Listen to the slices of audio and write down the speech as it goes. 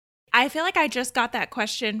I feel like I just got that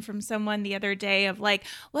question from someone the other day of like,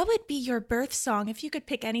 what would be your birth song if you could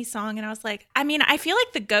pick any song? And I was like, I mean, I feel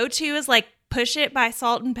like the go-to is like Push It by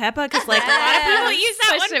Salt and Peppa, because like a lot of people use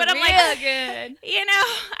that one, but I'm like, good. You know,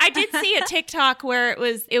 I did see a TikTok where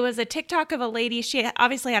it was a TikTok of a lady. She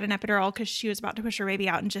obviously had an epidural because she was about to push her baby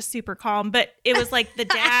out and just super calm. But it was like the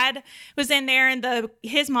dad was in there and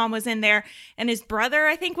his mom was in there and his brother,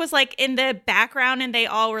 I think, was like in the background and they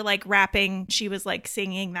all were like rapping. She was like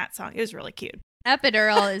singing that song. It was really cute.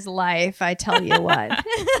 Epidural is life, I tell you what.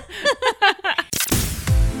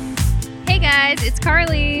 Hey guys, it's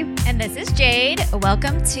Carly. And this is Jade.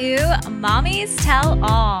 Welcome to Mommies Tell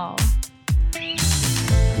All.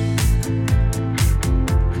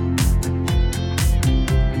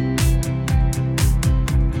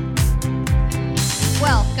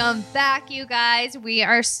 Welcome back, you guys. We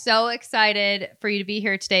are so excited for you to be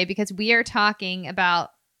here today because we are talking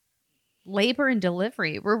about labor and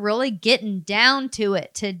delivery. We're really getting down to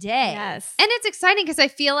it today. Yes. And it's exciting because I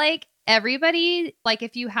feel like everybody, like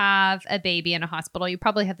if you have a baby in a hospital, you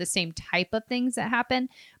probably have the same type of things that happen,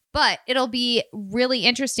 but it'll be really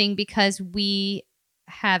interesting because we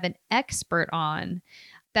have an expert on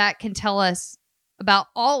that can tell us about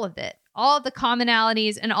all of it, all of the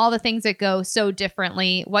commonalities and all the things that go so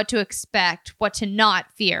differently, what to expect, what to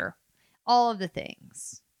not fear, all of the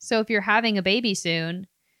things. So if you're having a baby soon,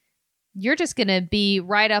 you're just going to be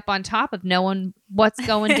right up on top of knowing what's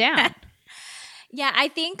going down. Yeah, I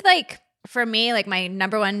think like for me, like my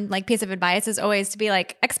number one like piece of advice is always to be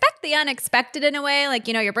like, expect the unexpected in a way. Like,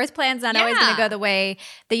 you know, your birth plan's not always going to go the way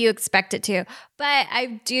that you expect it to. But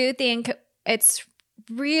I do think it's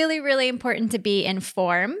really, really important to be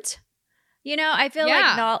informed. You know, I feel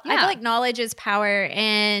like knowledge is power,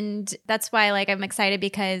 and that's why like I'm excited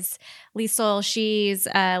because Liesl, she's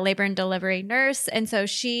a labor and delivery nurse, and so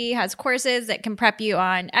she has courses that can prep you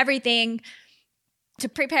on everything to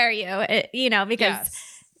prepare you, you know, because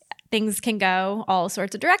things can go all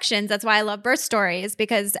sorts of directions. That's why I love birth stories,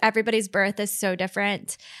 because everybody's birth is so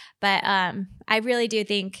different. But I really do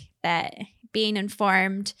think that being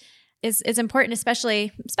informed is important,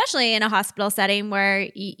 especially in a hospital setting where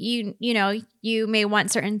you know you may want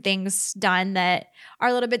certain things done that are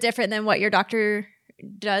a little bit different than what your doctor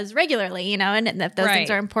does regularly, you know, and if those things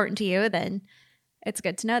are important to you, then it's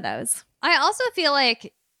good to know those. I also feel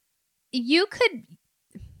like you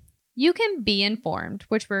can be informed,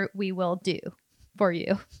 which we will do for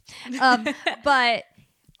you. But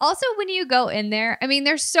also when you go in there, I mean,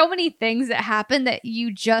 there's so many things that happen that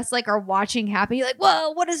you just like are watching happen. You're like, whoa,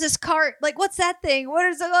 what is this cart? Like, what's that thing? What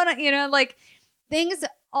is going on? You know, like things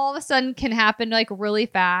all of a sudden can happen like really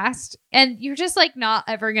fast. And you're just like not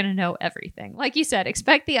ever going to know everything. Like you said,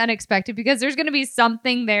 expect the unexpected because there's going to be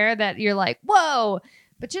something there that you're like, whoa.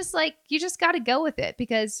 But just like, you just got to go with it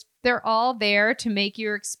because they're all there to make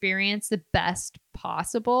your experience the best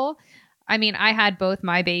possible. I mean, I had both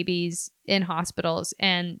my babies in hospitals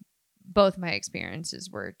and both my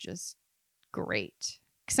experiences were just great.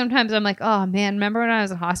 Sometimes I'm like, oh man, remember when I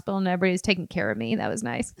was in hospital and everybody was taking care of me? That was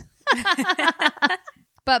nice.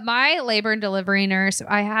 But my labor and delivery nurse,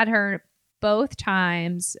 I had her both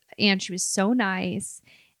times and she was so nice.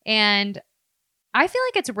 And I feel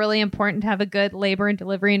like it's really important to have a good labor and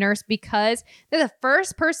delivery nurse because they're the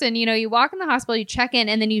first person, you know, you walk in the hospital, you check in,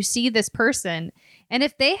 and then you see this person. And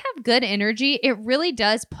if they have good energy, it really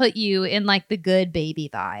does put you in like the good baby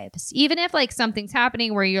vibes. Even if like something's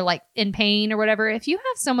happening where you're like in pain or whatever, if you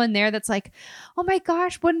have someone there that's like, oh my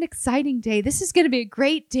gosh, what an exciting day. This is going to be a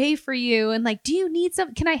great day for you. And like, do you need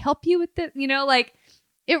some, can I help you with it? You know, like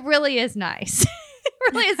it really is nice. It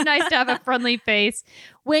really is nice to have a friendly face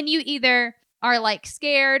when you either are like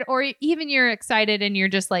scared or even you're excited and you're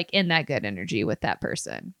just like in that good energy with that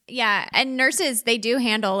person. Yeah. And nurses, they do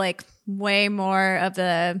handle like way more of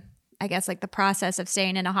the, I guess, like the process of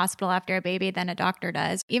staying in a hospital after a baby than a doctor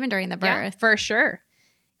does, even during the birth. Yeah, for sure.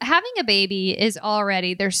 Having a baby is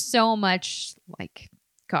already, there's so much like,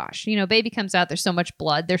 gosh, you know, baby comes out, there's so much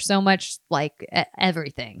blood, there's so much like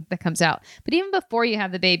everything that comes out. But even before you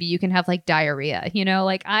have the baby, you can have like diarrhea, you know,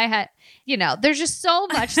 like I had, you know, there's just so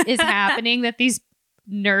much is happening that these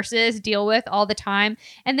nurses deal with all the time.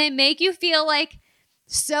 And they make you feel like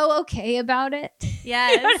so okay about it.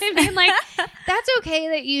 Yes. You know what I mean? Like, that's okay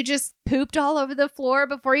that you just pooped all over the floor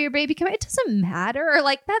before your baby came out. It doesn't matter. Or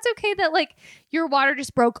like, that's okay that like your water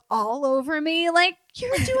just broke all over me. Like,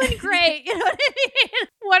 you're doing great. You know what I mean?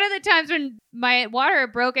 One of the times when my water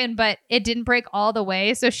had broken, but it didn't break all the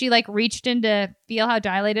way. So she like reached in to feel how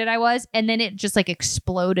dilated I was. And then it just like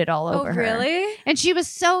exploded all over her. Oh, really? And she was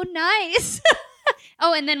so nice.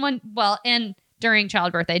 Oh, and then during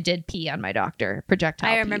childbirth, I did pee on my doctor,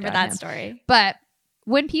 projectile. I peed remember on that him. story. But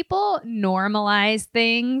when people normalize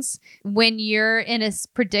things, when you're in a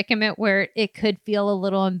predicament where it could feel a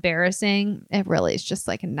little embarrassing, it really is just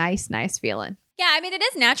like a nice feeling. Yeah, I mean, it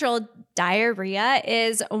is natural. Diarrhea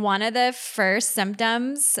is one of the first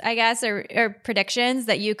symptoms, I guess, or predictions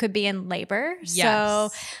that you could be in labor. Yes. So,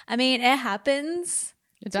 I mean, it happens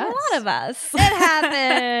It to does. a lot of us. It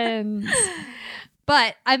happens.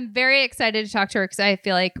 But I'm very excited to talk to her because I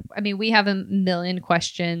feel like, I mean, we have a million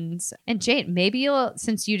questions. And Jade, maybe you'll,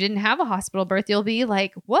 since you didn't have a hospital birth, you'll be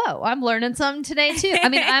like, whoa, I'm learning something today too. I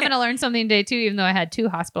mean, I'm going to learn something today too, even though I had 2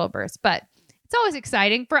 hospital births. But it's always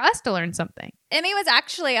exciting for us to learn something. Emmy was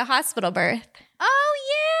actually a hospital birth. Oh,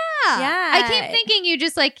 yeah. Yeah. I keep thinking you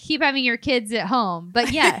just like keep having your kids at home.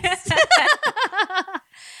 But yes.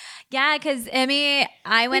 Yeah, because Emmy,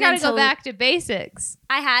 I We went got to into go back to basics.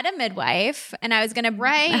 I had a midwife, and I was gonna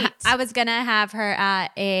Right. I was gonna have her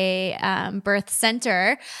at a birth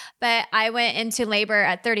center, but I went into labor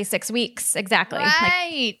at 36 weeks exactly, like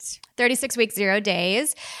Right. 36 weeks 0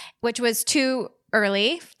 days, which was too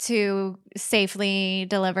early to safely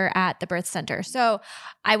deliver at the birth center. So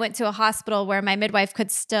I went to a hospital where my midwife could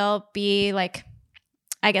still be like,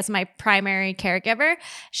 I guess, my primary caregiver.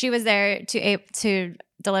 She was there to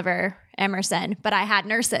deliver Emerson, but I had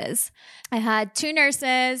nurses. I had 2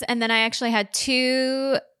 nurses, and then I actually had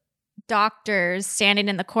 2 doctors standing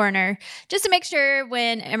in the corner just to make sure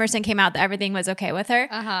when Emerson came out that everything was okay with her.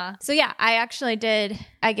 Uh-huh. So yeah,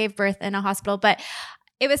 I gave birth in a hospital, but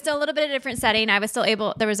it was still a little bit of a different setting. I was still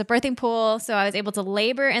there was a birthing pool, so I was able to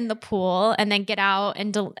labor in the pool and then get out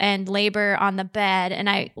and labor on the bed. And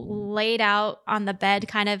I laid out on the bed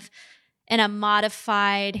kind of in a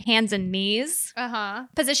modified hands and knees Uh-huh.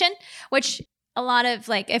 position, which a lot of,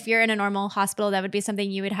 like, if you're in a normal hospital, that would be something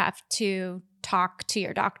you would have to talk to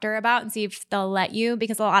your doctor about and see if they'll let you,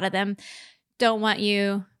 because a lot of them don't want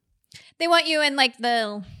you. They want you in like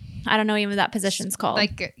the, I don't know even what that position's called.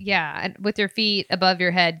 Like, yeah, with your feet above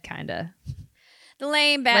your head, kind of. the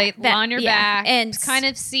laying back. Like on your back And kind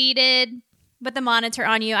of seated. with the monitor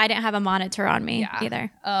on you. I didn't have a monitor on me Yeah.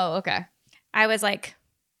 either. Oh, okay. I was like,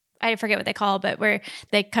 I forget what they call, but where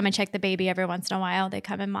they come and check the baby every once in a while. They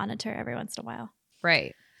come and monitor every once in a while.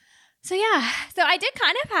 Right. So yeah, so I did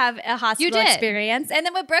kind of have a hospital did. experience. And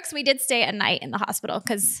then with Brooks, we did stay a night in the hospital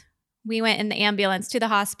because we went in the ambulance to the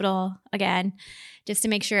hospital again just to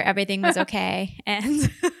make sure everything was okay.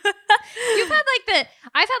 And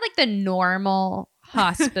I've had like the normal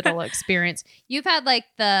hospital experience. You've had like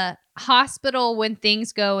the hospital when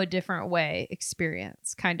things go a different way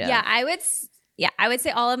experience, kind of. yeah, I would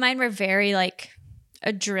say all of mine were very like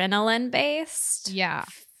adrenaline based Yeah.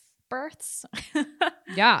 births.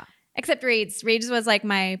 Yeah. Except Reed's. Reed's was like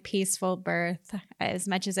my peaceful birth as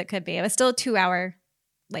much as it could be. It was still a 2-hour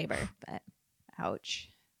labor, but Ouch.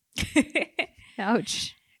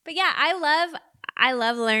 Ouch. but yeah, I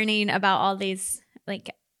love learning about all these.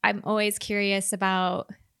 Like, I'm always curious about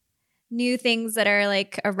new things that are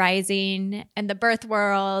like arising in the birth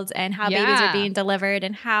world and how babies Yeah. are being delivered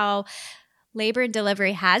and how labor and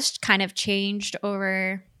delivery has kind of changed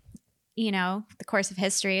over, the course of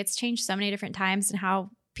history. It's changed so many different times, and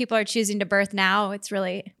how people are choosing to birth now. It's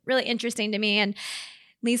really, really interesting to me. And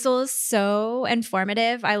Liesl is so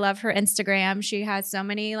informative. I love her Instagram. She has so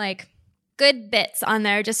many like good bits on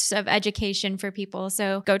there just of education for people.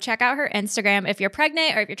 So go check out her Instagram if you're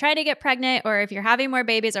pregnant, or if you're trying to get pregnant, or if you're having more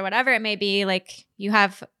babies, or whatever it may be. Like, you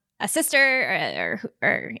have a sister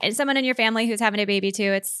or someone in your family who's having a baby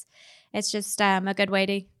too. It's just a good way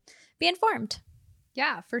to be informed.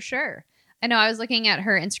 Yeah, for sure. I know I was looking at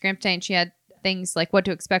her Instagram today and she had things like what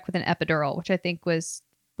to expect with an epidural, which I think was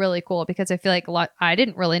really cool because I feel like I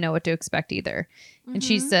didn't really know what to expect either. And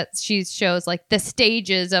she shows like the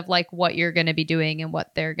stages of like what you're going to be doing and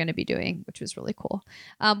what they're going to be doing, which was really cool.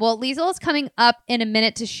 Well, Liesl is coming up in a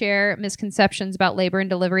minute to share misconceptions about labor and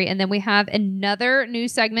delivery. And then we have another new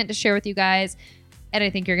segment to share with you guys. And I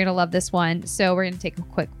think you're going to love this one. So we're going to take a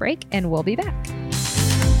quick break and we'll be back.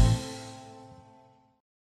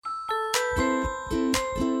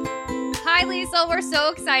 Hi, Liesl. We're so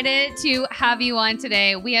excited to have you on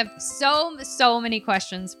today. We have so many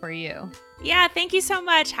questions for you. Yeah, thank you so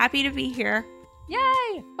much. Happy to be here.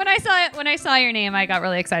 Yay! When I saw your name, I got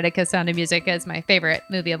really excited because Sound of Music is my favorite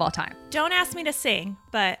movie of all time. Don't ask me to sing,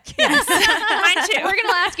 but yes, mine too. We're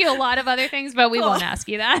gonna ask you a lot of other things, but we Cool. won't ask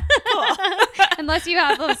you that Cool. unless you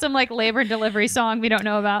have some like labor and delivery song we don't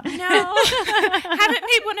know about. No, haven't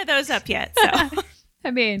made one of those up yet. So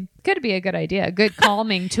I mean, could be a good idea, a good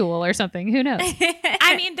calming tool or something. Who knows?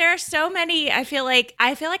 I mean, there are so many. I feel like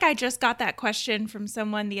I just got that question from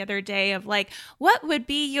someone the other day of like, what would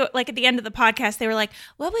be your, like at the end of the podcast, they were like,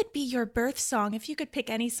 what would be your birth song if you could pick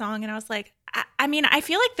any song? And I was like, I mean, I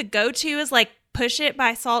feel like the go-to is like Push It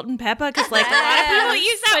by Salt and Peppa, because like a lot of people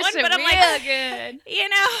use that one, but I'm like, good. You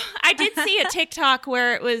know, I did see a TikTok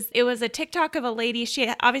where it was a TikTok of a lady. She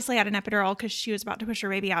obviously had an epidural because she was about to push her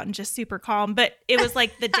baby out and just super calm. But it was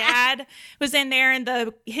like the dad was in there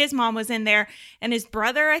and his mom was in there and his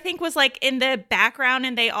brother, I think, was like in the background,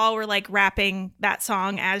 and they all were like rapping that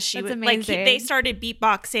song as she was like they started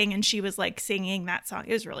beatboxing and she was like singing that song.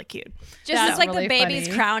 It was really cute. Just like really the baby's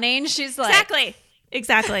funny. Crowning. She's like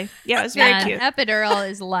Exactly. Yeah, it was very cute. Epidural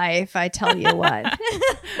is life, I tell you what.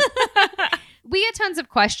 We get tons of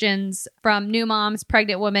questions from new moms,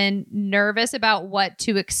 pregnant women, nervous about what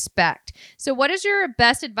to expect. So what is your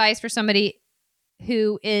best advice for somebody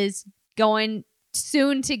who is going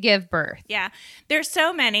soon to give birth? Yeah, there's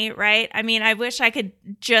so many, right? I mean, I wish I could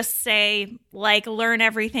just say like learn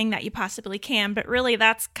everything that you possibly can, but really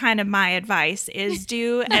that's kind of my advice is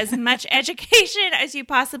do as much education as you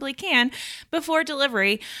possibly can before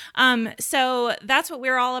delivery. So that's what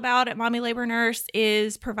we're all about at Mommy Labor Nurse,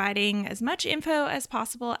 is providing as much info as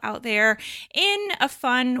possible out there in a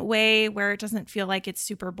fun way where it doesn't feel like it's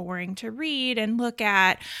super boring to read and look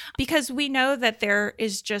at, because we know that there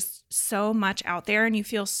is just so much out there and you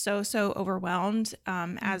feel so overwhelmed.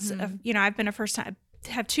 As I've been a first time,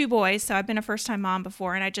 have two boys, so I've been a first time mom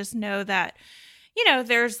before, and I just know that,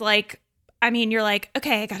 there's like, I mean, you're like,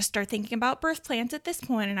 okay, I got to start thinking about birth plans at this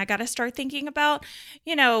point, and I got to start thinking about,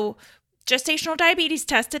 gestational diabetes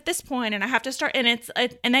test at this point, and I have to start, and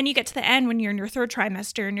then you get to the end when you're in your third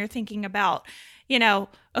trimester and you're thinking about,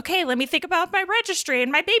 okay, let me think about my registry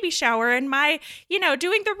and my baby shower and my,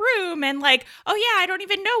 doing the room, and like, oh yeah, I don't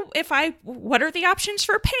even know what are the options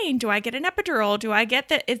for pain? Do I get an epidural? Do I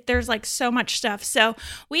get there's like so much stuff. So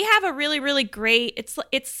we have a really, really great,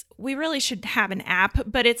 we really should have an app,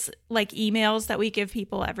 but it's like emails that we give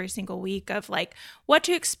people every single week of like what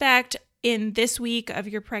to expect in this week of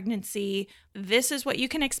your pregnancy. This is what you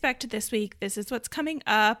can expect this week. This is what's coming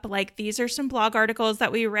up. Like, these are some blog articles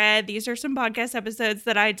that we read. These are some podcast episodes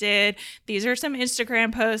that I did. These are some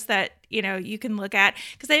Instagram posts that, you can look at.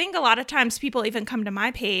 Because I think a lot of times people even come to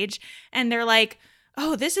my page and they're like,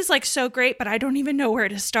 oh, this is like so great, but I don't even know where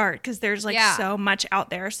to start because there's like so much out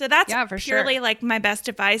there. So that's purely like my best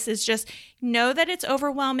advice is just know that it's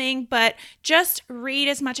overwhelming, but just read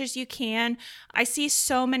as much as you can. I see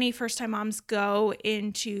so many first-time moms go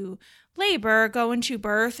into labor, go into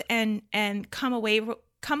birth and come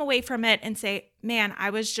away from it and say, man, I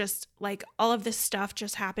was just like, all of this stuff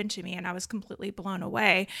just happened to me and I was completely blown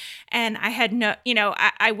away. And I had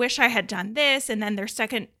I wish I had done this. And then their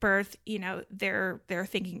second birth, they're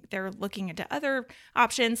looking into other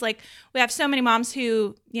options. Like, we have so many moms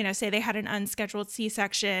who, say they had an unscheduled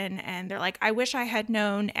C-section and they're like, I wish I had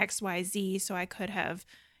known XYZ so I could have,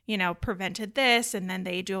 prevented this. And then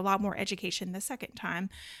they do a lot more education the second time.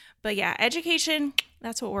 But yeah, education,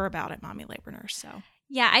 that's what we're about at Mommy Labor Nurse. So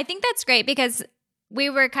yeah, I think that's great because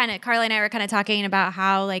Carly and I were kind of talking about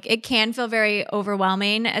how like it can feel very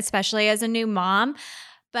overwhelming, especially as a new mom,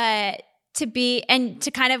 but we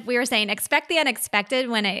were saying, expect the unexpected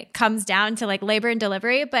when it comes down to like labor and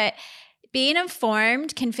delivery, but being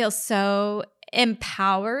informed can feel so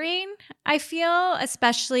empowering, I feel,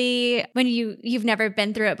 especially when you've never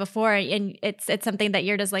been through it before and it's something that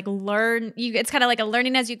you're just like it's kind of like a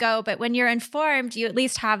learning as you go, but when you're informed, you at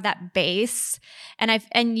least have that base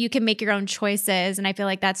and you can make your own choices. And I feel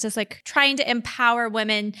like that's just like trying to empower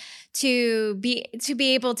women to be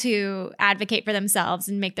able to advocate for themselves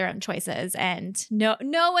and make their own choices and know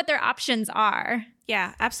what their options are.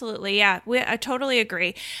 Yeah, absolutely. Yeah, I totally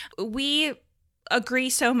agree. We agree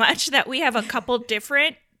so much that we have a couple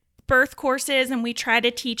different birth courses and we try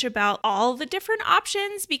to teach about all the different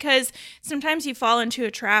options, because sometimes you fall into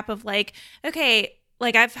a trap of like, okay,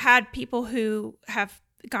 like I've had people who have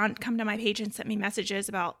come to my page and sent me messages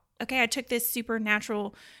about, okay, I took this super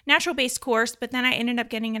natural based course, but then I ended up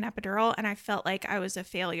getting an epidural and I felt like I was a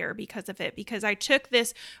failure because of it, because I took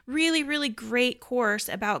this really, really great course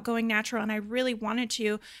about going natural and I really wanted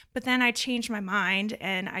to, but then I changed my mind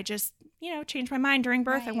and I just, changed my mind during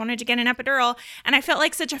birth. Right. I wanted to get an epidural and I felt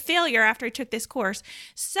like such a failure after I took this course.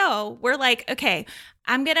 So we're like, okay,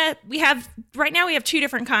 right now we have two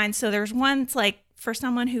different kinds. So there's one that's like for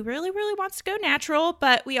someone who really, really wants to go natural,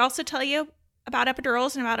 but we also tell you about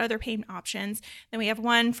epidurals and about other pain options. Then we have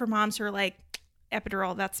one for moms who are like,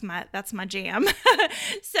 epidural. That's my jam.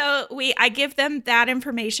 So I give them that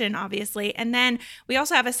information, obviously. And then we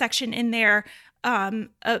also have a section in there.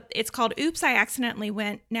 It's called Oops, I accidentally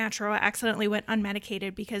went natural. I accidentally went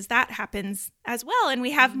unmedicated, because that happens as well. And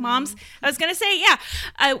we have moms. I was going to say,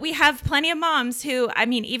 we have plenty of moms who, I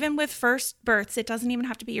mean, even with first births, it doesn't even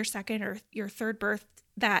have to be your second or your third birth,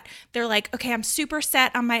 that they're like, okay, I'm super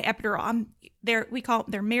set on my epidural.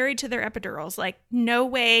 They're married to their epidurals. Like, no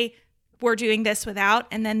way we're doing this without.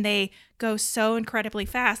 And then they go so incredibly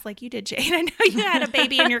fast, like you did, Jane. I know you had a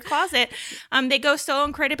baby in your closet. They go so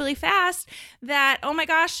incredibly fast that, oh my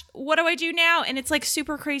gosh, what do I do now? And it's like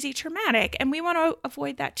super crazy traumatic. And we want to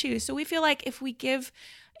avoid that too. So we feel like if we give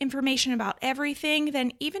information about everything,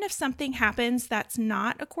 then even if something happens that's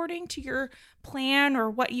not according to your plan or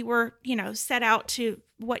what you were, set out to,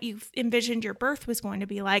 what you envisioned your birth was going to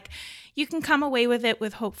be like, you can come away with it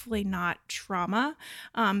with hopefully not trauma,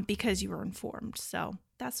 because you were informed. So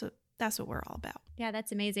that's what we're all about. Yeah,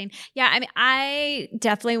 that's amazing. Yeah, I mean, I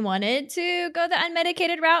definitely wanted to go the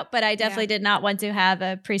unmedicated route, but I definitely did not want to have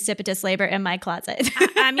a precipitous labor in my closet.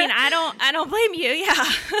 I mean, I don't blame you. Yeah.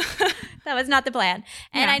 That was not the plan.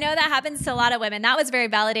 And I know that happens to a lot of women. That was very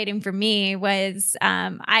validating for me. Was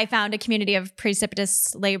I found a community of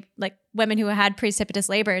precipitous labor, like women who had precipitous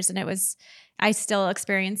labors, and I still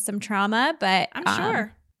experienced some trauma, but I'm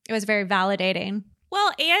sure it was very validating.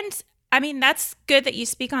 Well, and I mean, that's good that you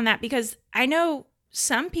speak on that, because I know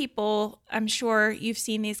some people, I'm sure you've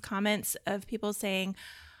seen these comments of people saying,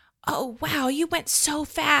 oh, wow, you went so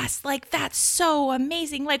fast. Like, that's so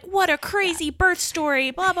amazing. Like, what a crazy birth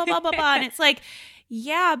story, blah, blah, blah, blah, blah. And it's like,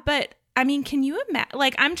 yeah, but I mean, can you imagine?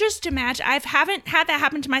 Like, I haven't had that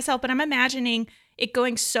happen to myself, but I'm imagining it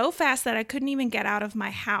going so fast that I couldn't even get out of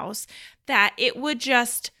my house, that it would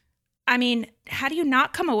just, I mean, how do you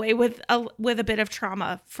not come away with a bit of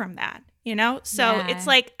trauma from that? So It's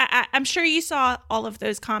like, I'm sure you saw all of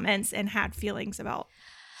those comments and had feelings about.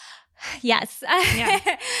 Yes. Yeah.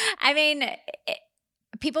 I mean,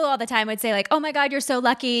 people all the time would say like, oh my God, you're so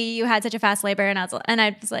lucky you had such a fast labor. And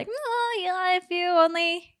I was like, oh yeah,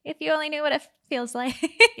 if you only knew what it feels like.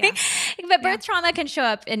 Yeah. But birth trauma can show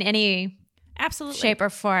up in any absolutely shape or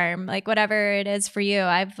form, like whatever it is for you.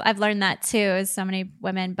 I've learned that too, as so many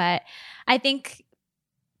women, but I think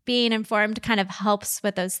being informed kind of helps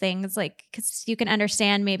with those things, like, because you can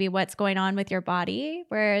understand maybe what's going on with your body.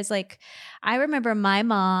 Whereas like, I remember my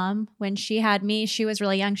mom, when she had me, she was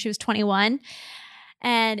really young. She was 21.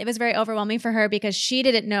 And it was very overwhelming for her because she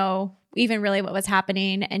didn't know even really what was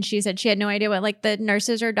happening. And she said she had no idea what like the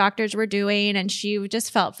nurses or doctors were doing. And she just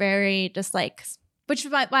felt very just like, which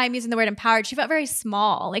is why I'm using the word empowered. She felt very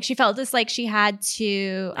small. Like she felt just like she had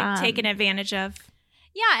to taken advantage of.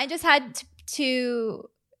 Yeah. And just had to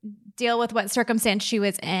deal with what circumstance she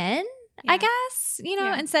was in, I guess,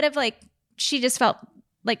 instead of like, she just felt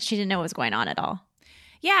like she didn't know what was going on at all.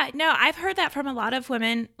 Yeah, no, I've heard that from a lot of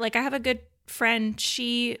women. Like I have a good friend,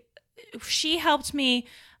 she helped me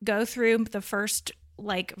go through the first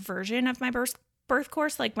like version of my birth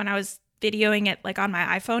course, like when I was videoing it like on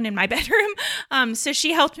my iPhone in my bedroom. So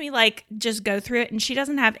she helped me like just go through it, and she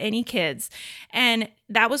doesn't have any kids. And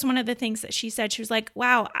that was one of the things that she said. She was like,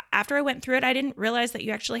 wow, after I went through it, I didn't realize that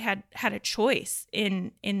you actually had a choice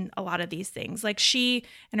in a lot of these things. Like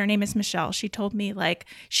and her name is Michelle. She told me like,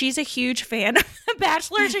 she's a huge fan of The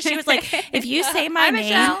Bachelor. So she was like, if you say my name.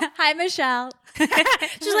 Michelle. Hi, Michelle.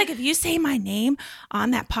 She's like, if you say my name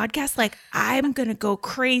on that podcast, like I'm going to go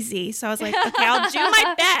crazy. So I was like, okay, I'll do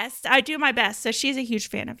my best. I do my best. So she's a huge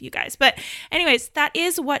fan of you guys. But anyways, that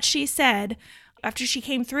is what she said after she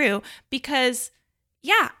came through, because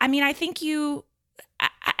yeah, I mean, I think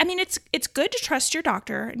it's good to trust your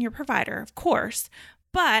doctor and your provider, of course,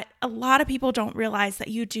 but a lot of people don't realize that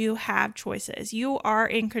you do have choices. You are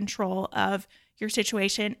in control of your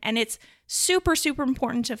situation, and it's super, super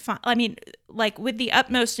important to find, like with the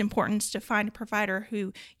utmost importance, to find a provider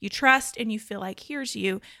who you trust and you feel like hears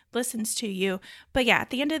you, listens to you. But yeah, at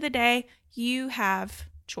the end of the day, you have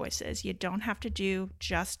choices. You don't have to do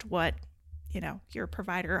just what your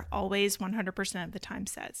provider always 100% of the time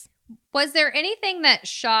says. Was there anything that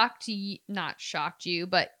not shocked you,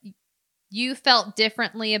 but you felt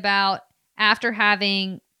differently about after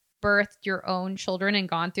having birthed your own children and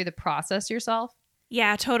gone through the process yourself?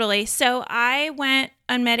 Yeah, totally. So I went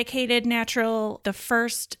unmedicated natural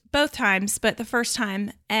both times, but the first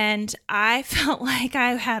time. And I felt like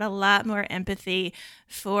I had a lot more empathy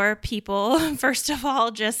for people. First of all,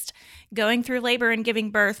 just going through labor and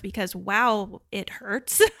giving birth, because wow, it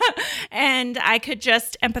hurts. And I could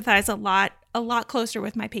just empathize a lot closer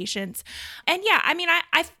with my patients. And yeah, I mean,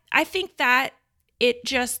 I think that it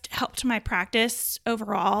just helped my practice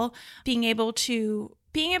overall, being able to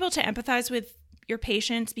empathize with your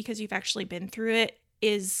patients because you've actually been through it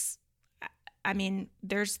is, I mean,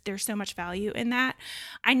 there's so much value in that.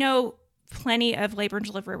 I know plenty of labor and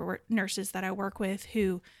delivery nurses that I work with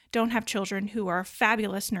who don't have children, who are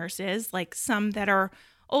fabulous nurses, like some that are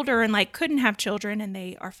older and like couldn't have children and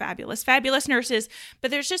they are fabulous nurses,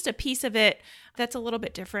 but there's just a piece of it that's a little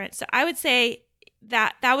bit different. So I would say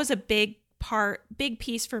that was a big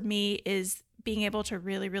piece for me, is being able to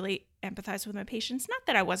really, really empathize with my patients. Not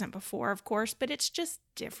that I wasn't before, of course, but it's just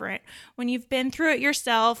different when you've been through it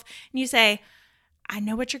yourself and you say, I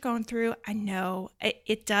know what you're going through. I know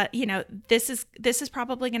it does. You know, this is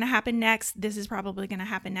probably going to happen next. This is probably going to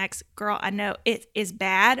happen next. Girl, I know it is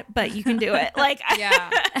bad, but you can do it. Like,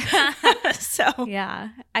 yeah. So yeah,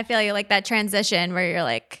 I feel you, like that transition where you're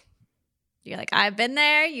like, I've been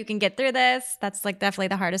there. You can get through this. That's like definitely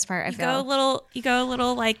the hardest part. I feel you go a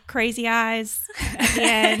little like crazy eyes at the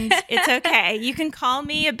end. It's okay. You can call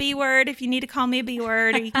me a B word if you need to call me a B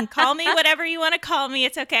word, or you can call me whatever you want to call me.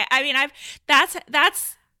 It's okay. I mean,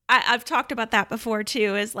 I've talked about that before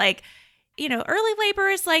too, is like, you know, early labor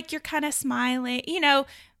is like, you're kind of smiling, you know,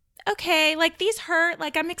 okay, like these hurt,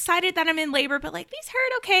 like I'm excited that I'm in labor, but like these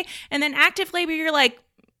hurt. Okay. And then active labor, you're like,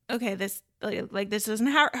 okay, this doesn't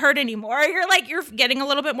hurt anymore. You're getting a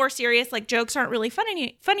little bit more serious. Like jokes aren't really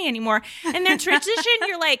funny anymore. And then transition,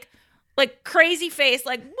 you're like crazy face,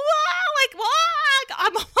 like, whoa,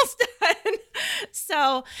 I'm almost done.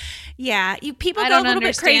 So yeah, people go a little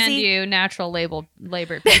bit crazy. I don't understand you natural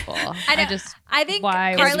labor people. I think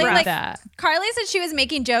why Carly, like that. Carly said she was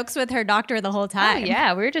making jokes with her doctor the whole time. Oh,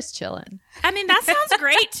 yeah, we were just chilling. I mean, that sounds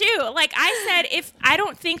great too. Like I said, if I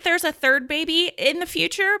don't think there's a third baby in the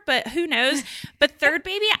future, but who knows? But third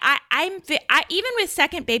baby, I even with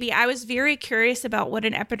second baby, I was very curious about what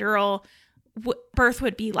an epidural birth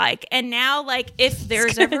would be like. And now, like, if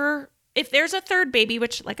there's a third baby,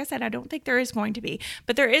 which, like I said, I don't think there is going to be,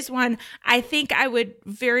 but there is one, I think I would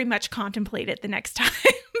very much contemplate it the next time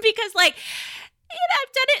because, like, you know,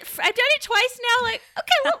 I've done it twice now. Like,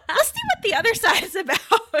 okay, well, let's see what the other side is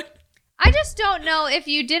about. I just don't know, if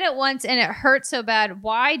you did it once and it hurt so bad,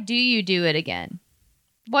 why do you do it again?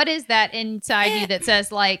 What is that inside you that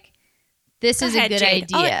says, like, this is a good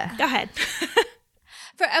idea? Go ahead.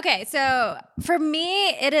 So for me,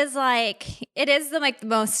 it is the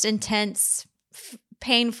most intense,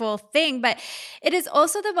 painful thing, but it is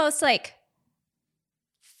also the most like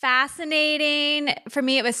fascinating. For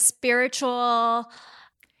me, it was spiritual.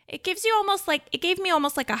 It gave me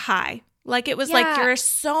almost like a high. Like it was like you're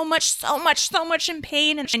so much in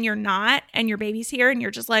pain and you're not, and your baby's here and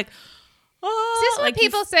you're just like, oh. Is this what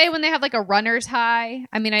people say when they have like a runner's high?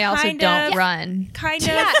 I mean, I also don't run. Kind of.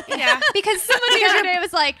 Yeah. Because someone the other day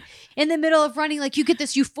was like, in the middle of running, like you get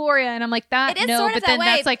this euphoria. And I'm like, that, it is no, sort of but that then way.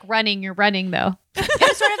 that's like running. You're running though.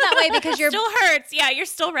 It's sort of that way because it still hurts. Yeah, you're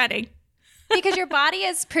still running. Because your body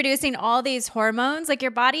is producing all these hormones. Like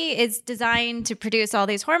your body is designed to produce all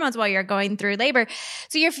these hormones while you're going through labor.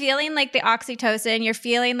 So you're feeling like the oxytocin, you're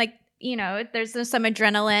feeling like, you know, there's some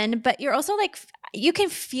adrenaline, but you're also like, you can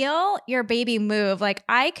feel your baby move. Like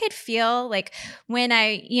I could feel like when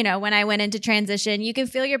I went into transition, you can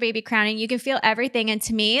feel your baby crowning, you can feel everything. And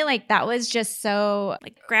to me, like that was just so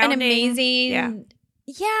like grounding. An amazing,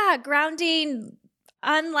 grounding,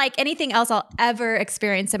 unlike anything else I'll ever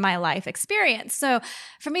experience in my life. So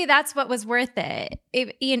for me, that's what was worth it.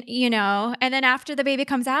 You know, and then after the baby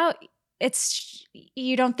comes out,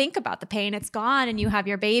 you don't think about the pain. It's gone and you have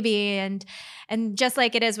your baby. And just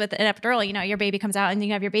like it is with an epidural, you know, your baby comes out and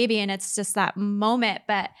you have your baby and it's just that moment.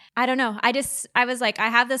 But I don't know. I was like, I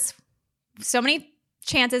have so many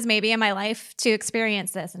chances maybe in my life to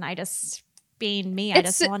experience this. And I just, being me, I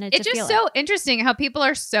just wanted to feel it. It's just so interesting how people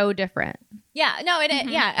are so different. Yeah. No,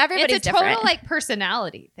 everybody's it's a different. total like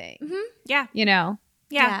personality thing. Mm-hmm. Yeah. You know?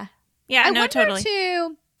 Yeah. I wonder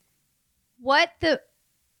too, what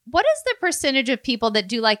is the percentage of people that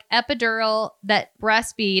do like epidural that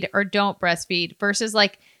breastfeed or don't breastfeed versus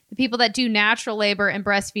like the people that do natural labor and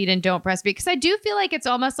breastfeed and don't breastfeed? Because I do feel like it's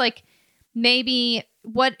almost like maybe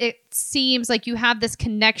what it seems like you have this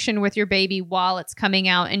connection with your baby while it's coming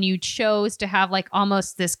out, and you chose to have like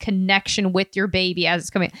almost this connection with your baby as it's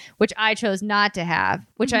coming, which I chose not to have,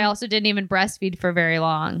 which I also didn't even breastfeed for very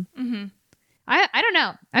long. Mm-hmm. I don't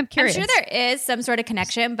know. I'm curious. I'm sure there is some sort of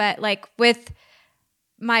connection, but like with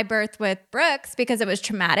my birth with Brooks, because it was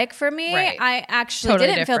traumatic for me, right. I actually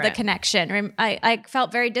didn't feel the connection. I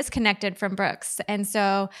felt very disconnected from Brooks. And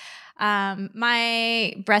so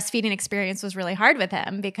my breastfeeding experience was really hard with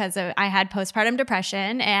him because I had postpartum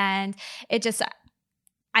depression, and it just,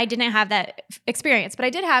 I didn't have that experience, but I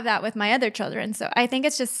did have that with my other children. So I think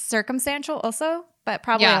it's just circumstantial also, but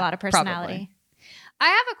probably a lot of personality. Probably. I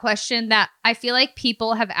have a question that I feel like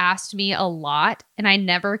people have asked me a lot, and I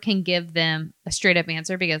never can give them a straight up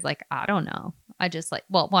answer because, like, I don't know. I just like,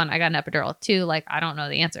 well, one, I got an epidural. Two, like, I don't know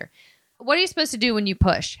the answer. What are you supposed to do when you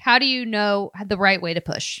push? How do you know the right way to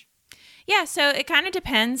push? Yeah, so it kind of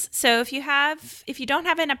depends. So if you don't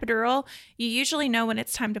have an epidural, you usually know when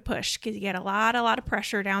it's time to push because you get a lot of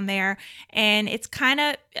pressure down there. And it's kind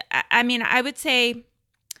of, I mean, I would say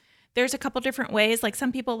there's a couple different ways. Like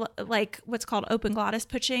some people like what's called open glottis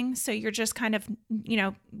pushing. So you're just kind of,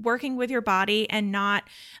 working with your body and not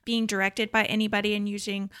being directed by anybody and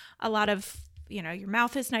using a lot of, your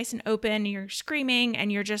mouth is nice and open, you're screaming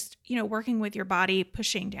and you're just, working with your body,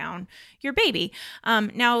 pushing down your baby.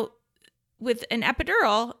 Now, with an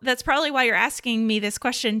epidural, that's probably why you're asking me this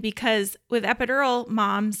question, because with epidural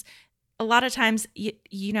moms, a lot of times,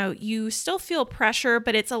 you still feel pressure,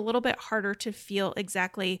 but it's a little bit harder to feel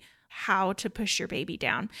exactly how to push your baby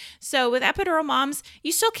down. So with epidural moms,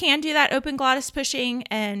 you still can do that open glottis pushing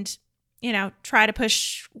and, try to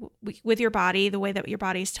push with your body the way that your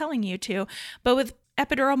body is telling you to. But with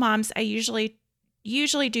epidural moms, I usually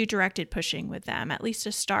do directed pushing with them, at least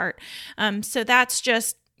to start. So that's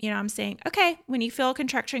just, I'm saying, okay, when you feel a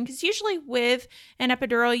contraction, because usually with an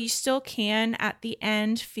epidural, you still can at the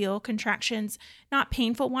end feel contractions, not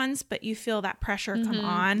painful ones, but you feel that pressure come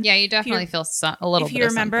on. Yeah, you definitely feel a little bit. If you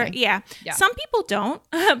remember, something. Yeah. Some people don't,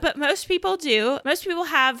 but most people do. Most people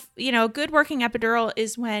have, a good working epidural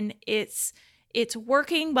is when it's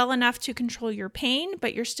working well enough to control your pain,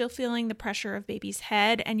 but you're still feeling the pressure of baby's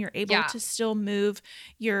head and you're able to still move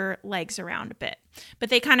your legs around a bit. But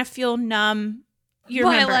they kind of feel numb.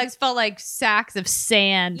 My legs felt like sacks of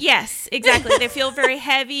sand. Yes, exactly. They feel very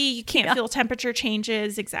heavy. You can't feel temperature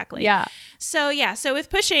changes. Exactly. Yeah. So with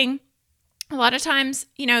pushing, a lot of times,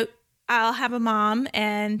 I'll have a mom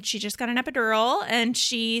and she just got an epidural and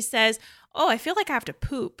she says, oh, I feel like I have to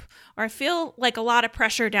poop, or I feel like a lot of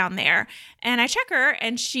pressure down there. And I check her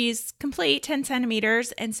and she's complete 10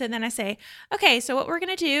 centimeters. And so then I say, okay, so what we're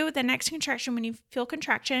going to do, the next contraction, when you feel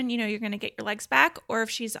contraction, you're going to get your legs back, or if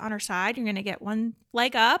she's on her side, you're going to get one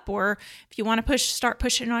leg up, or if you want to start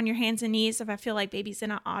pushing on your hands and knees. If I feel like baby's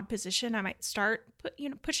in an odd position, I might start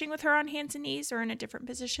pushing with her on hands and knees or in a different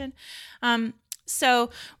position. So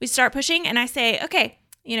we start pushing and I say, okay,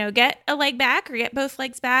 get a leg back or get both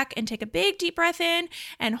legs back and take a big deep breath in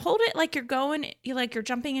and hold it like you're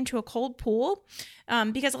jumping into a cold pool.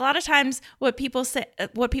 Because a lot of times what people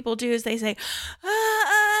do is they say,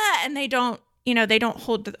 and they don't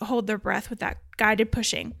hold their breath with that guided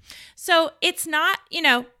pushing. So it's not,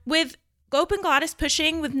 with open glottis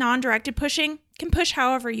pushing, with non-directed pushing, can push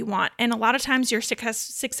however you want. And a lot of times you're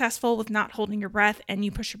successful with not holding your breath and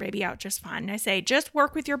you push your baby out just fine. And I say, just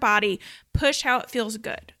work with your body, push how it feels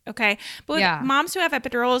good. Okay. But with moms who have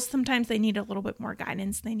epidurals, sometimes they need a little bit more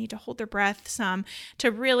guidance. They need to hold their breath some to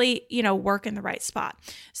really, work in the right spot.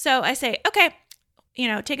 So I say, okay,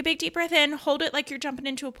 take a big deep breath in, hold it like you're jumping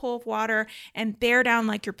into a pool of water and bear down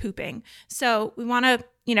like you're pooping. So we want to,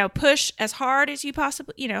 push as hard as you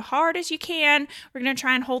possibly, hard as you can. We're going to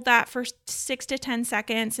try and hold that for 6 to 10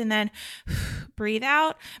 seconds and then breathe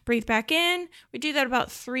out, breathe back in. We do that about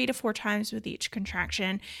 3 to 4 times with each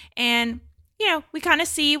contraction. And, we kind of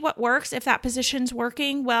see what works. If that position's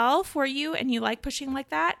working well for you and you like pushing like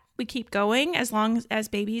that, we keep going as long as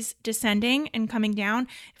baby's descending and coming down.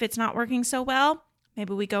 If it's not working so well,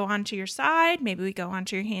 maybe we go onto your side. Maybe we go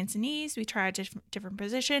onto your hands and knees. We try a different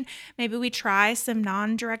position. Maybe we try some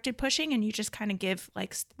non-directed pushing and you just kind of give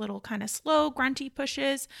like little kind of slow, grunty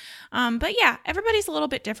pushes. But yeah, everybody's a little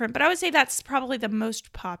bit different. But I would say that's probably the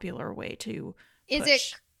most popular way to push. Is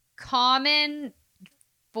it common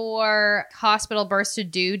for hospital births to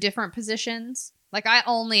do different positions? Like I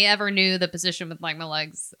only ever knew the position with like my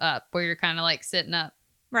legs up where you're kind of like sitting up.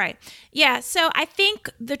 Right. Yeah. So I think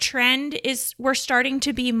the trend is we're starting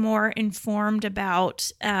to be more informed about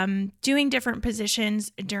doing different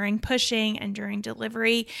positions during pushing and during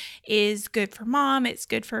delivery is good for mom. It's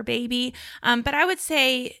good for baby. But I would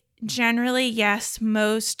say generally, yes,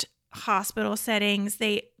 most hospital settings,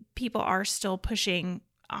 people are still pushing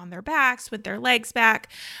on their backs with their legs back.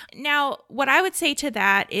 Now, what I would say to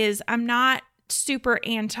that is I'm not super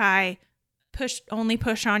anti only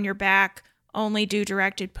push on your back, only do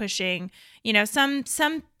directed pushing.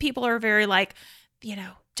 Some people are very like,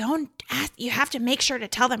 don't ask, you have to make sure to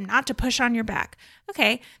tell them not to push on your back.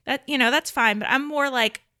 Okay, that's fine. But I'm more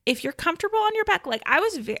like, if you're comfortable on your back, like I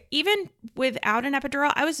was even without an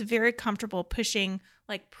epidural, I was very comfortable pushing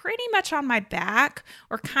like pretty much on my back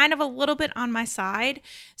or kind of a little bit on my side.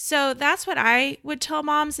 So that's what I would tell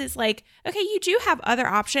moms is like, okay, you do have other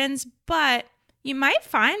options, but you might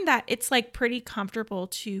find that it's like pretty comfortable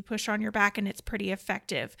to push on your back and it's pretty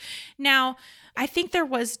effective. Now, I think there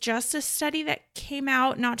was just a study that came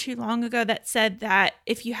out not too long ago that said that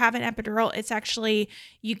if you have an epidural, it's actually,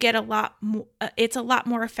 you get a lot more, it's a lot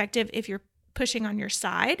more effective if you're pushing on your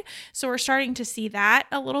side. So we're starting to see that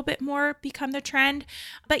a little bit more become the trend.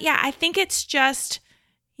 But yeah, I think it's just,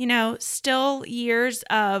 you know, still years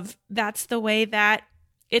of that's the way that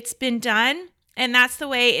it's been done. And that's the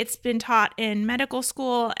way it's been taught in medical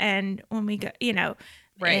school and when we go, you know,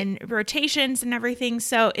 in rotations and everything.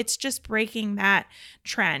 So it's just breaking that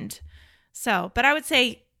trend. So, but I would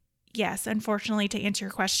say, yes, unfortunately, to answer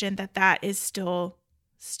your question, that is still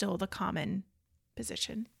the common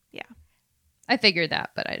position. Yeah. I figured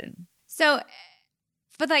that, but I didn't. So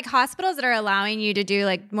for like hospitals that are allowing you to do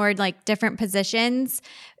like more like different positions,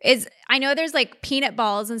 I know there's like peanut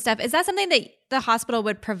balls and stuff. Is that something that the hospital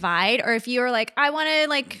would provide? Or if you were like, I want to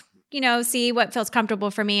like, you know, see what feels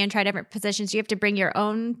comfortable for me and try different positions, do you have to bring your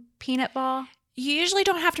own peanut ball? You usually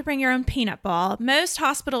don't have to bring your own peanut ball. Most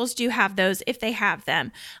hospitals do have those if they have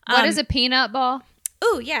them. What is a peanut ball?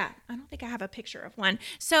 Oh, yeah. I don't think I have a picture of one.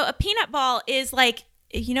 So a peanut ball is like,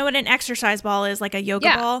 you know what an exercise ball is, like a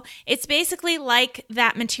yoga ball? It's basically like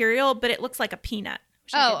that material, but it looks like a peanut.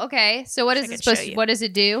 Okay. So what is it supposed to, what does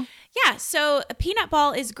it do? Yeah. So a peanut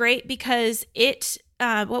ball is great because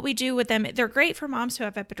what we do with them, they're great for moms who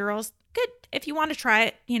have epidurals. Good. If you want to try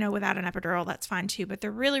it, you know, without an epidural, that's fine too. But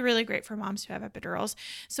they're really, really great for moms who have epidurals.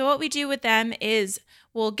 So what we do with them is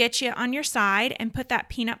we'll get you on your side and put that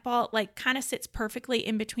peanut ball, like kind of sits perfectly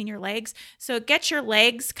in between your legs. So it gets your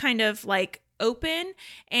legs kind of like open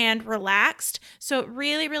and relaxed. So it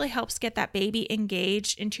really, really helps get that baby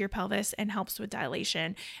engaged into your pelvis and helps with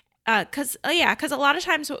dilation. Because a lot of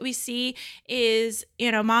times what we see is,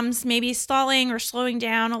 you know, mom's maybe stalling or slowing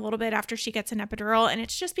down a little bit after she gets an epidural, and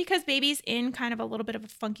it's just because baby's in kind of a little bit of a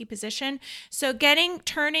funky position. So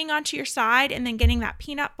turning onto your side and then getting that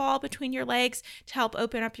peanut ball between your legs to help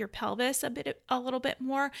open up your pelvis a little bit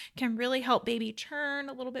more can really help baby turn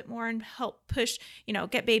a little bit more and help push, you know,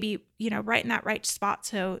 get baby, you know, right in that right spot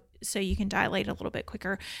so you can dilate a little bit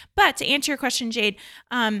quicker. But to answer your question, Jade,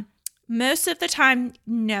 most of the time,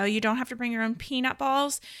 no, you don't have to bring your own peanut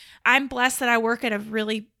balls. I'm blessed that I work at a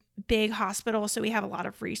really big hospital, so we have a lot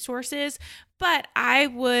of resources. But I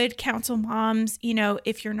would counsel moms, you know,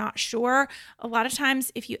 if you're not sure, a lot of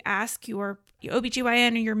times if you ask your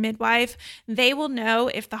OBGYN or your midwife, they will know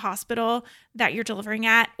if the hospital that you're delivering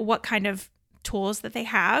at, what kind of tools that they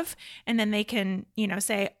have, and then they can, you know,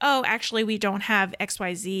 say, oh, actually we don't have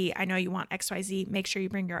XYZ. I know you want XYZ. Make sure you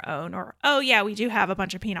bring your own. Or, oh yeah, we do have a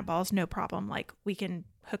bunch of peanut balls. No problem. Like we can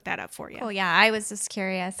hook that up for you. Oh yeah. I was just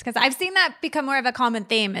curious because I've seen that become more of a common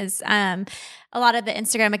theme is a lot of the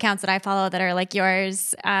Instagram accounts that I follow that are like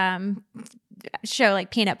yours show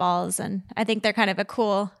like peanut balls, and I think they're kind of a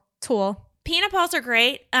cool tool. Peanut balls are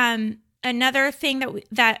great. Another thing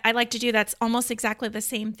that I like to do that's almost exactly the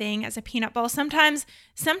same thing as a peanut ball. Sometimes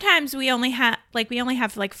we only have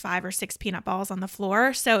like 5 or 6 peanut balls on the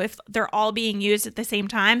floor. So if they're all being used at the same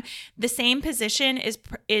time, the same position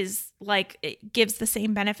is like it gives the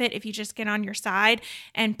same benefit if you just get on your side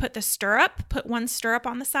and put one stirrup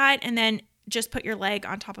on the side and then just put your leg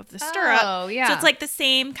on top of the stirrup. Oh, yeah. So it's like the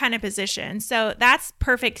same kind of position. So that's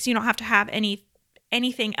perfect. So you don't have to have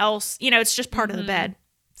anything else. You know, it's just part of the bed.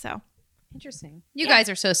 So. Interesting. You guys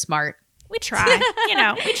are so smart. We try. You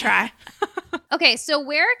know, we try. Okay, so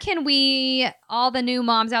where can all the new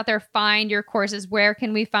moms out there find your courses? Where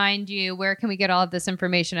can we find you? Where can we get all of this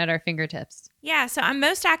information at our fingertips? Yeah, so I'm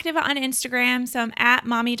most active on Instagram. So I'm at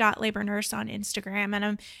mommy.labornurse on Instagram. And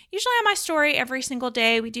I'm usually on my story every single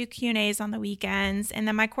day. We do Q&As on the weekends. And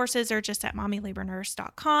then my courses are just at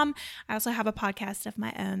mommylabornurse.com. I also have a podcast of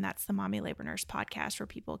my own. That's the Mommy Labor Nurse podcast where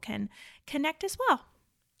people can connect as well.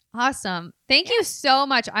 Awesome. Thank you so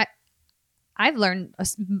much. I've learned,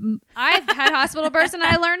 I've had hospital births and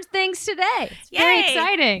I learned things today. It's very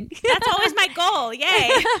exciting. That's always my goal.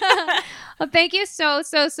 Yay. Well, thank you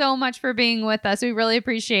so much for being with us. We really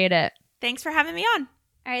appreciate it. Thanks for having me on.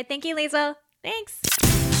 All right. Thank you, Liesl. Thanks.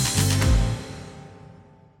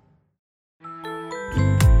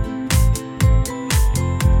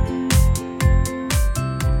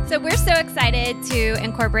 So we're so excited to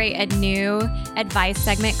incorporate a new advice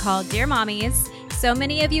segment called Dear Mommies. So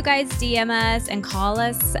many of you guys DM us and call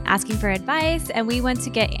us asking for advice, and we want to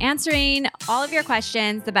get answering all of your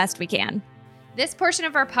questions the best we can. This portion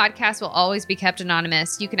of our podcast will always be kept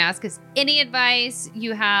anonymous. You can ask us any advice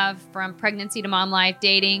you have, from pregnancy to mom life,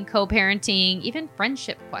 dating, co-parenting, even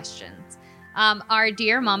friendship questions. Our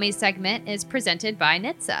Dear Mommy segment is presented by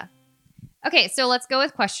NHTSA. Okay, so let's go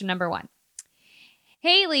with question number 1.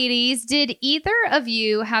 Hey, ladies, did either of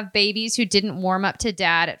you have babies who didn't warm up to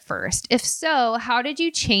dad at first? If so, how did you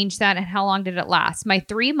change that and how long did it last? My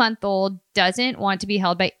 3-month-old doesn't want to be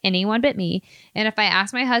held by anyone but me. And if I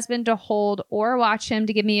ask my husband to hold or watch him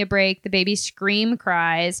to give me a break, the baby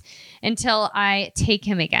cries until I take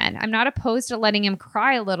him again. I'm not opposed to letting him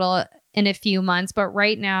cry a little in a few months, but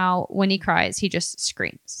right now when he cries, he just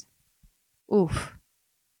screams. Oof,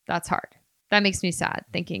 that's hard. That makes me sad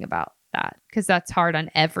thinking about that, because that's hard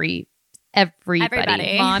on everybody.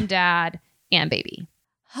 Mom, dad, and baby.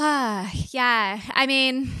 Yeah. I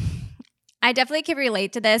mean, I definitely can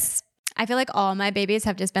relate to this. I feel like all my babies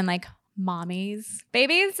have just been like mommy's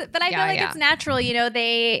babies, but I feel like it's natural. You know,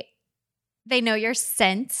 they know your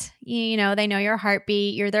scent, you know, they know your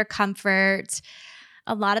heartbeat, you're their comfort.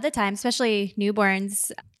 A lot of the time, especially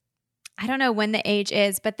newborns, I don't know when the age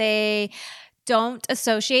is, but they don't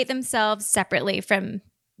associate themselves separately from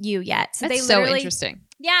you yet. So that's so interesting.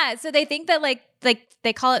 Yeah. So they think that like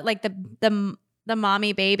they call it like the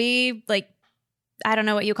mommy baby, like I don't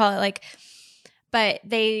know what you call it, like, but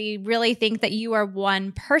they really think that you are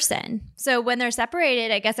one person. So when they're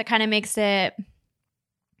separated, I guess it kind of makes it,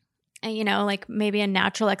 you know, like maybe a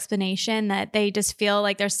natural explanation that they just feel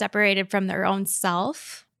like they're separated from their own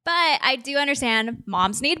self. But I do understand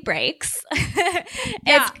moms need breaks.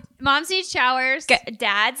 Moms need showers.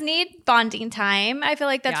 Dads need bonding time. I feel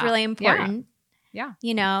like that's really important. Yeah.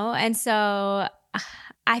 You know, and so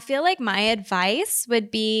I feel like my advice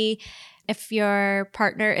would be, if your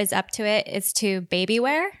partner is up to it, is to baby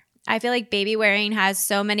wear. I feel like baby wearing has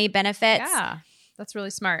so many benefits. Yeah. That's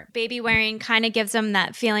really smart. Baby wearing kind of gives them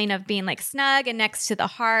that feeling of being like snug and next to the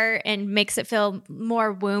heart and makes it feel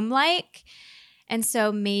more womb-like. And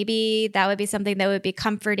so maybe that would be something that would be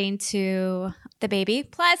comforting to the baby.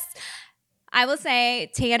 Plus, I will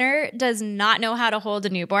say Tanner does not know how to hold a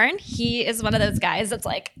newborn. He is one of those guys that's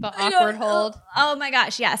like the awkward hold. Oh my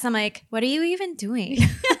gosh, yes. I'm like, what are you even doing?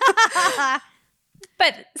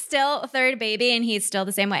 But still, third baby, and he's still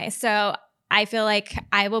the same way. So I feel like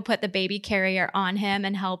I will put the baby carrier on him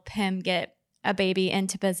and help him get a baby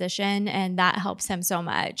into position, and that helps him so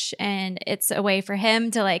much. And it's a way for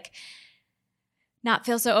him to like not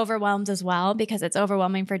feel so overwhelmed as well, because it's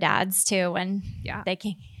overwhelming for dads too when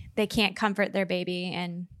they can't comfort their baby.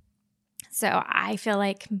 And so I feel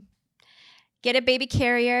like get a baby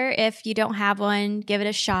carrier if you don't have one, give it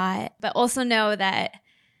a shot. But also know that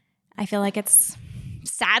I feel like it's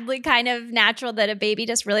sadly kind of natural that a baby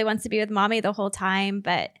just really wants to be with mommy the whole time,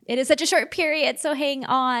 but it is such a short period, so hang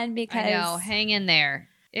on, because I know, hang in there.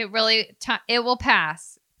 It really it will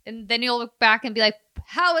pass. And then you'll look back and be like,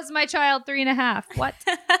 how is my child 3.5? What?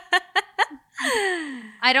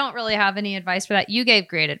 I don't really have any advice for that. You gave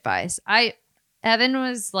great advice. Evan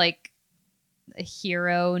was like a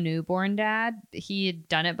hero newborn dad. He had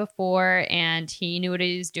done it before and he knew what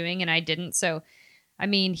he was doing and I didn't. So, I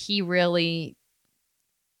mean, he was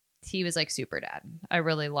like super dad. I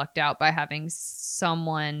really lucked out by having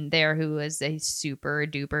someone there who was a super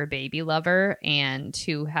duper baby lover and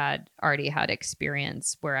who had already had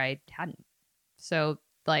experience where I hadn't. So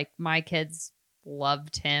like my kids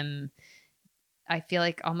loved him. I feel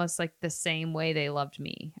like almost like the same way they loved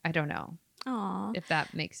me. I don't know. Aww. If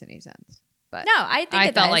that makes any sense. But no, I think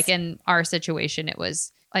I felt like in our situation it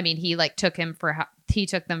was, I mean, he like took them for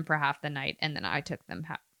half the night and then I took them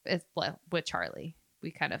with Charlie. We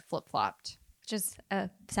kind of flip-flopped. Just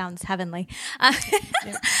sounds heavenly.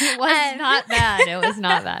 It was not bad. It was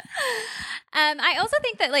not bad. I also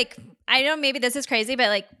think that like, I know maybe this is crazy, but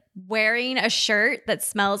like wearing a shirt that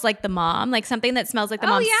smells like the mom, like something that smells like the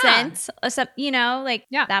mom's scent, you know, like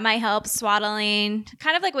that might help. Swaddling,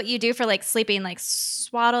 kind of like what you do for like sleeping, like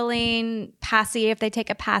swaddling, passy if they take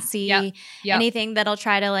a passy, anything that'll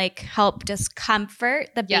try to like help just comfort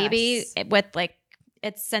the baby with like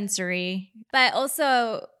its sensory. But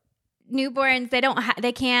also newborns, they don't have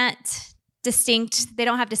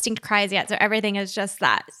distinct cries yet, so everything is just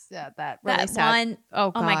that. Yeah, that really sad. One.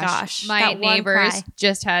 Oh my gosh, my neighbors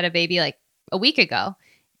just had a baby like a week ago,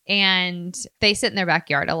 and they sit in their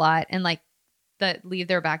backyard a lot and like leave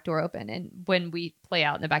their back door open. And when we play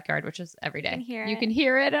out in the backyard, which is every day, you can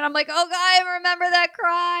hear it, and I'm like, oh God, I remember that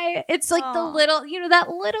cry. It's like the little, you know, that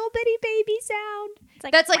little bitty baby sound. It's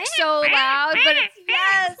like, that's like so loud, but it's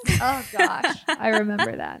yes. Oh gosh, I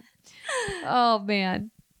remember that. Oh man.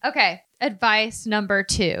 Okay. Advice number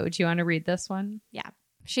 2. Do you want to read this one? Yeah.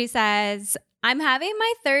 She says, I'm having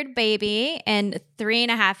my third baby in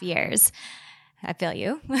 3.5 years. I feel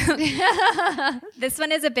you. This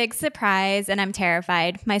one is a big surprise and I'm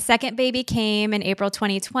terrified. My second baby came in April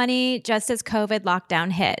 2020, just as COVID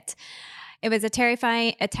lockdown hit. It was a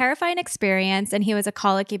terrifying experience, and he was a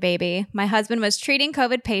colicky baby. My husband was treating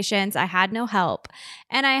COVID patients. I had no help,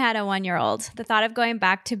 and I had a 1-year-old. The thought of going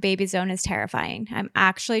back to baby zone is terrifying. I'm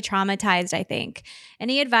actually traumatized, I think.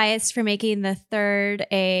 Any advice for making the third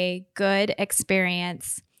a good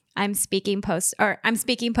experience? I'm speaking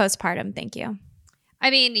postpartum. Thank you. I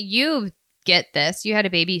mean, you get this. You had a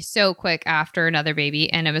baby so quick after another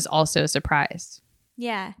baby, and it was also a surprise.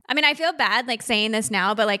 Yeah. I mean, I feel bad like saying this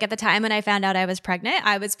now, but like at the time when I found out I was pregnant,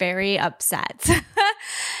 I was very upset.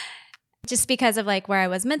 Just because of like where I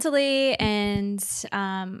was mentally and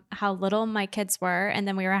how little my kids were. And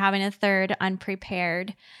then we were having a third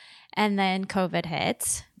unprepared, and then COVID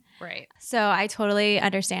hit. Right. So I totally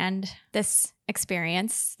understand this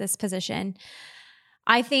experience, this position.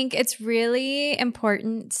 I think it's really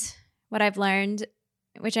important, what I've learned,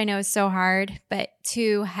 which I know is so hard, but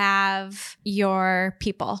to have your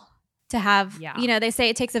people, to have, they say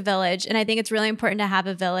it takes a village. And I think it's really important to have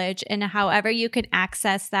a village, and however you can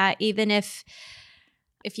access that, even if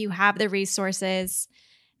you have the resources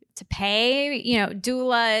to pay,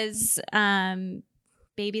 doulas,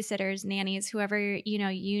 babysitters, nannies, whoever,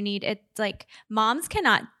 you need. It's like moms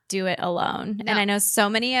cannot do it alone. No. And I know so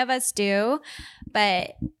many of us do,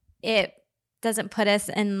 but it doesn't put us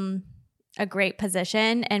in a great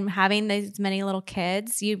position. And having these many little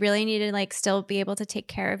kids, you really need to like still be able to take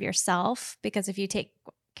care of yourself, because if you take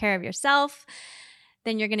care of yourself,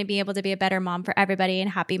 then you're going to be able to be a better mom for everybody, and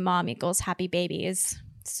happy mom equals happy babies.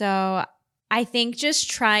 So I think just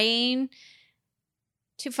trying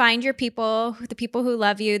to find your people, the people who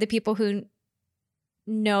love you, the people who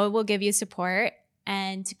know will give you support,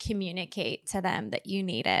 and to communicate to them that you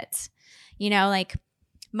need it. Like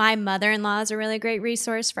my mother-in-law is a really great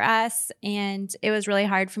resource for us, and it was really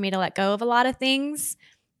hard for me to let go of a lot of things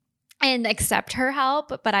and accept her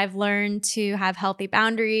help. But I've learned to have healthy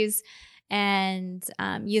boundaries and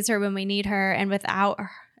use her when we need her. And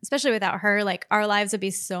especially without her, like our lives would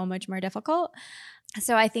be so much more difficult.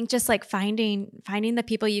 So I think just like finding the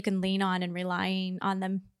people you can lean on and relying on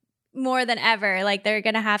them more than ever. Like they're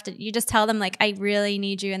going to have to, you just tell them like, I really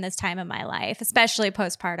need you in this time of my life, especially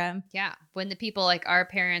postpartum. Yeah. When the people like our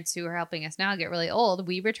parents who are helping us now get really old,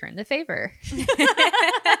 we return the favor.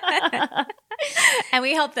 And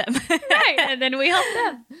we help them. Right. And then we help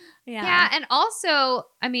them. Yeah. Yeah. And also,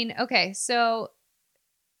 I mean, okay, so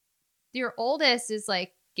your oldest is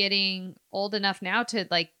like getting old enough now to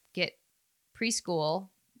like get preschool.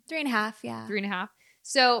 3.5. Yeah. 3.5.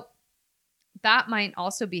 So that might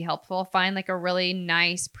also be helpful. Find like a really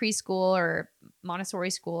nice preschool or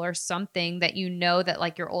Montessori school or something that that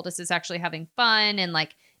like your oldest is actually having fun and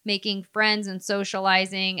like making friends and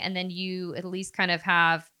socializing. And then you at least kind of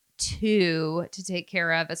have 2 to take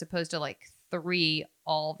care of as opposed to like 3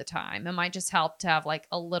 all the time. It might just help to have like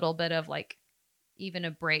a little bit of like even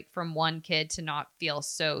a break from one kid to not feel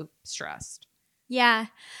so stressed. Yeah.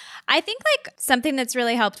 I think like something that's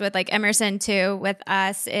really helped with like Emerson too with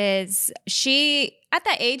us is she at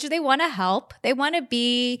that age, they want to help. They want to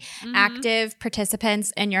be active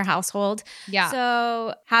participants in your household. Yeah.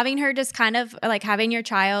 So having her just kind of like having your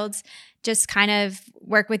child just kind of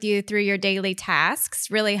work with you through your daily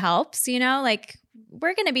tasks really helps, like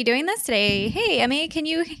we're going to be doing this today. Hey, Emmy, can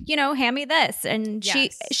you, hand me this? And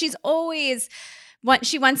yes. she's always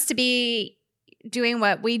she wants to be doing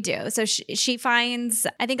what we do. So she finds,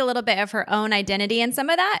 I think, a little bit of her own identity in some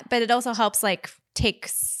of that, but it also helps like take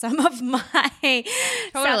some of my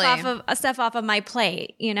stuff off of my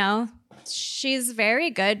plate, She's very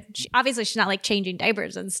good. Obviously, she's not like changing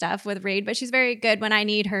diapers and stuff with Reed, but she's very good when I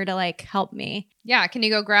need her to like help me. Yeah. Can you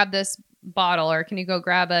go grab this bottle, or can you go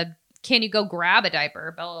grab a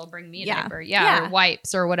diaper? Bella will bring me a diaper. Yeah. Or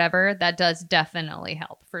wipes or whatever. That does definitely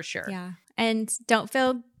help for sure. Yeah. And don't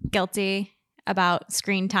feel guilty about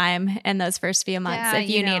screen time in those first few months if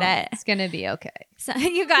you need it. It's going to be okay. So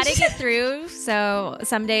you got to get through. So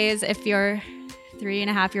some days if your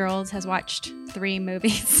 3.5-year-old has watched 3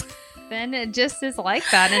 movies, then it just is like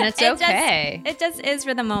that, and it's okay. It just is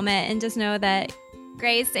for the moment, and just know that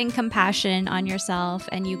grace and compassion on yourself,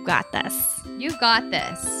 and you got this. You got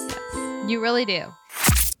this. You really do.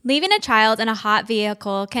 Leaving a child in a hot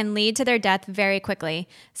vehicle can lead to their death very quickly.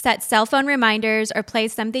 Set cell phone reminders or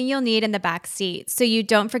place something you'll need in the back seat so you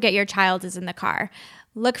don't forget your child is in the car.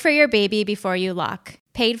 Look for your baby before you lock.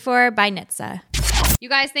 Paid for by NHTSA. You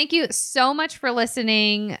guys, thank you so much for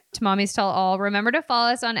listening to Mommy's Tell All. Remember to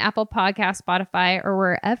follow us on Apple Podcasts, Spotify, or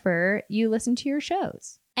wherever you listen to your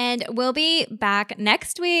shows. And we'll be back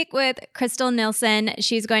next week with Crystal Nilsson.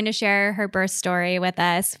 She's going to share her birth story with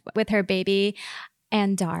us with her baby,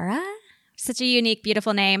 Andara. Such a unique,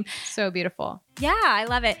 beautiful name. So beautiful. Yeah, I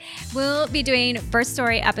love it. We'll be doing birth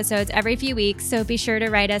story episodes every few weeks, so be sure to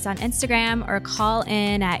write us on Instagram or call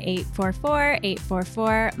in at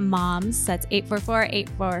 844-844-MOMS. That's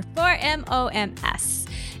 844-844-MOMS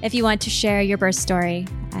if you want to share your birth story.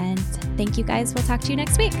 And thank you guys. We'll talk to you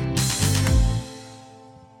next week.